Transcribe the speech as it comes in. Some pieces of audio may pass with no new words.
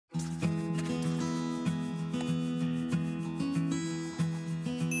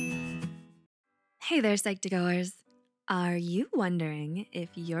Hey there, Psych2Goers. Are you wondering if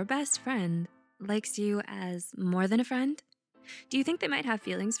your best friend likes you as more than a friend? Do you think they might have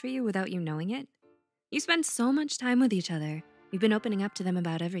feelings for you without you knowing it? You spend so much time with each other. You've been opening up to them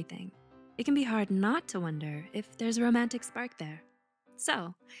about everything. It can be hard not to wonder if there's a romantic spark there.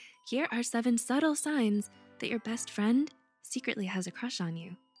 So, here are 7 subtle signs that your best friend secretly has a crush on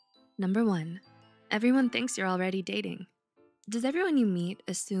you. Number 1, everyone thinks you're already dating. Does everyone you meet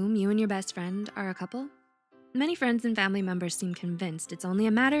assume you and your best friend are a couple? Many friends and family members seem convinced it's only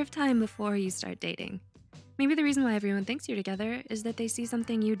a matter of time before you start dating. Maybe the reason why everyone thinks you're together is that they see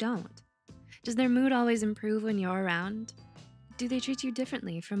something you don't. Does their mood always improve when you're around? Do they treat you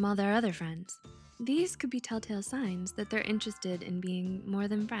differently from all their other friends? These could be telltale signs that they're interested in being more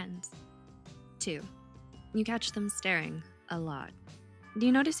than friends. 2, you catch them staring a lot. Do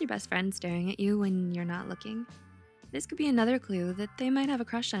you notice your best friend staring at you when you're not looking? This could be another clue that they might have a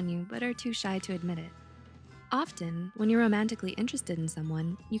crush on you but are too shy to admit it. Often, when you're romantically interested in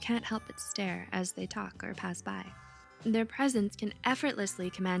someone, you can't help but stare as they talk or pass by. Their presence can effortlessly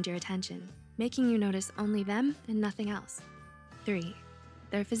command your attention, making you notice only them and nothing else. 3,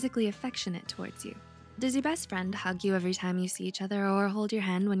 they're physically affectionate towards you. Does your best friend hug you every time you see each other or hold your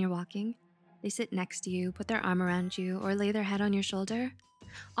hand when you're walking? They sit next to you, put their arm around you, or lay their head on your shoulder?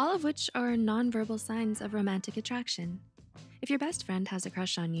 All of which are nonverbal signs of romantic attraction. If your best friend has a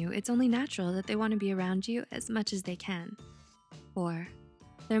crush on you, it's only natural that they want to be around you as much as they can. 4,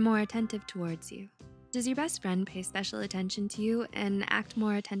 they're more attentive towards you. Does your best friend pay special attention to you and act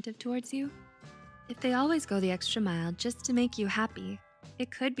more attentive towards you? If they always go the extra mile just to make you happy,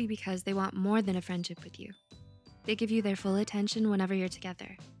 it could be because they want more than a friendship with you. They give you their full attention whenever you're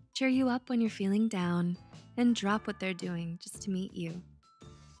together, cheer you up when you're feeling down, and drop what they're doing just to meet you.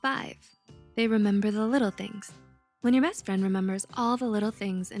 5, they remember the little things. When your best friend remembers all the little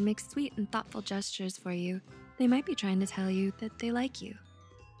things and makes sweet and thoughtful gestures for you, they might be trying to tell you that they like you.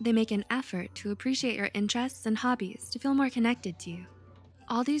 They make an effort to appreciate your interests and hobbies to feel more connected to you.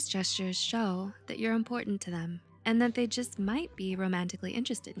 All these gestures show that you're important to them and that they just might be romantically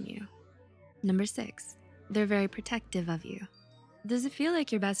interested in you. Number 6, they're very protective of you. Does it feel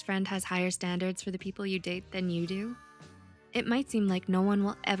like your best friend has higher standards for the people you date than you do? It might seem like no one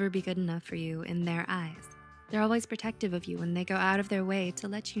will ever be good enough for you in their eyes. They're always protective of you and they go out of their way to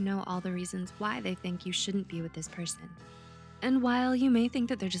let you know all the reasons why they think you shouldn't be with this person. And while you may think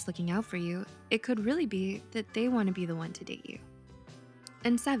that they're just looking out for you, it could really be that they want to be the one to date you.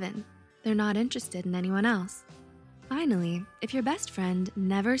 And 7, they're not interested in anyone else. Finally, if your best friend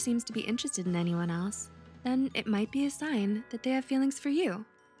never seems to be interested in anyone else, then it might be a sign that they have feelings for you.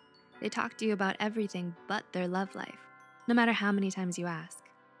 They talk to you about everything but their love life, no matter how many times you ask.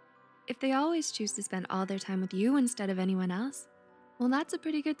 If they always choose to spend all their time with you instead of anyone else, well, that's a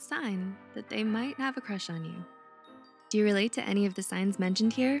pretty good sign that they might have a crush on you. Do you relate to any of the signs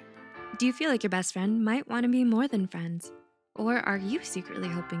mentioned here? Do you feel like your best friend might want to be more than friends? Or are you secretly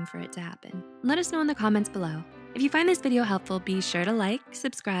hoping for it to happen? Let us know in the comments below. If you find this video helpful, be sure to like,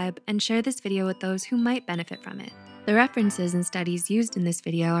 subscribe, and share this video with those who might benefit from it. The references and studies used in this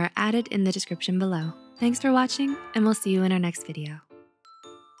video are added in the description below. Thanks for watching, and we'll see you in our next video.